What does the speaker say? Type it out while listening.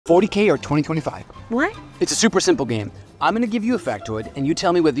40K or 2025? What? It's a super simple game. I'm going to give you a factoid, and you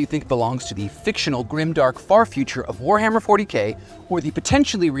tell me whether you think it belongs to the fictional grimdark far future of Warhammer 40K or the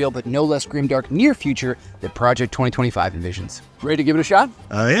potentially real but no less grimdark near future that Project 2025 envisions. Ready to give it a shot?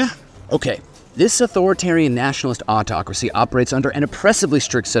 Yeah. Okay. This authoritarian nationalist autocracy operates under an oppressively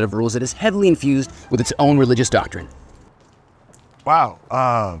strict set of rules that is heavily infused with its own religious doctrine.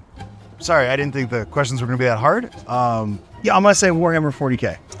 Wow. Sorry, I didn't think the questions were going to be that hard. Yeah, I'm going to say Warhammer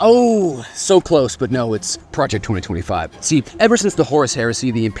 40K. Oh, so close, but no, it's Project 2025. See, ever since the Horus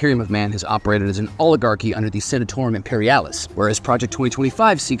Heresy, the Imperium of Man has operated as an oligarchy under the Senatorium Imperialis, whereas Project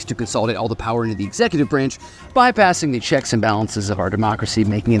 2025 seeks to consolidate all the power into the executive branch, bypassing the checks and balances of our democracy,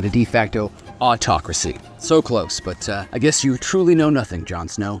 making it a de facto autocracy. So close, but I guess you truly know nothing, Jon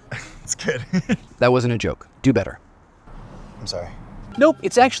Snow. It's good. That wasn't a joke. Do better. I'm sorry. Nope,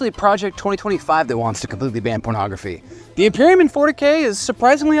 it's actually Project 2025 that wants to completely ban pornography. The Imperium in 40K is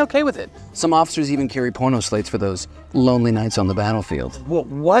surprisingly okay with it. Some officers even carry porno slates for those lonely nights on the battlefield. Well,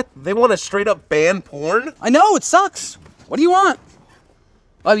 what? They want to straight up ban porn? I know, it sucks. What do you want?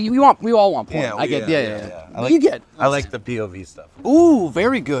 We all want porn. Yeah, I get. Yeah. I like the POV stuff. Ooh,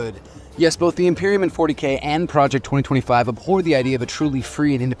 very good. Yes, both the Imperium in 40K and Project 2025 abhor the idea of a truly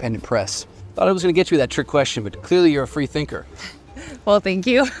free and independent press. Thought I was going to get you that trick question, but clearly you're a free thinker. Well, thank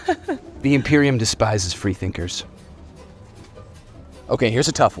you. The Imperium despises free thinkers. Okay, here's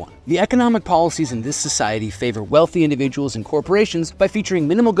a tough one. The economic policies in this society favor wealthy individuals and corporations by featuring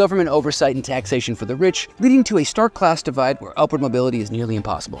minimal government oversight and taxation for the rich, leading to a stark class divide where upward mobility is nearly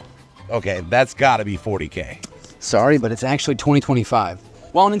impossible. Okay, that's gotta be 40K. Sorry, but it's actually 2025.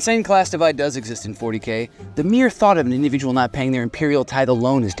 While an insane class divide does exist in 40K, the mere thought of an individual not paying their imperial tithe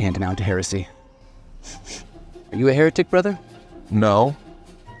alone is tantamount to heresy. Are you a heretic, brother? No.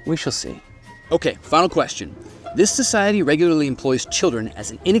 We shall see. Okay, final question. This society regularly employs children as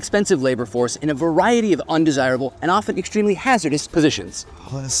an inexpensive labor force in a variety of undesirable and often extremely hazardous positions.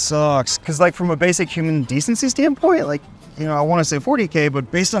 Oh, this sucks. Because, like, from a basic human decency standpoint, like, you know, I want to say 40K, but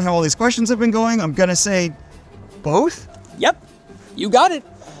based on how all these questions have been going, I'm going to say both? Yep, you got it.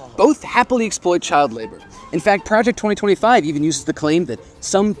 Both happily exploit child labor. In fact, Project 2025 even uses the claim that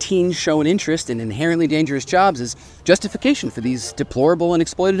some teens show an interest in inherently dangerous jobs as justification for these deplorable and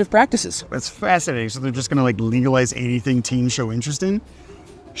exploitative practices. That's fascinating. So they're just going to, like, legalize anything teens show interest in?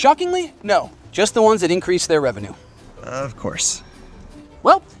 Shockingly, no. Just the ones that increase their revenue. Of course.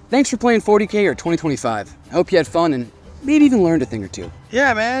 Well, thanks for playing 40K or 2025. I hope you had fun and maybe even learned a thing or two.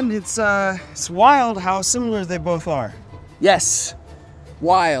 Yeah, man. It's wild how similar they both are. Yes.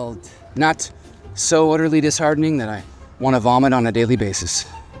 Wild. Not so utterly disheartening that I want to vomit on a daily basis.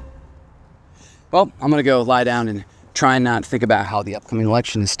 Well, I'm going to go lie down and try and not think about how the upcoming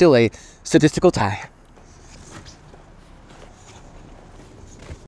election is still a statistical tie.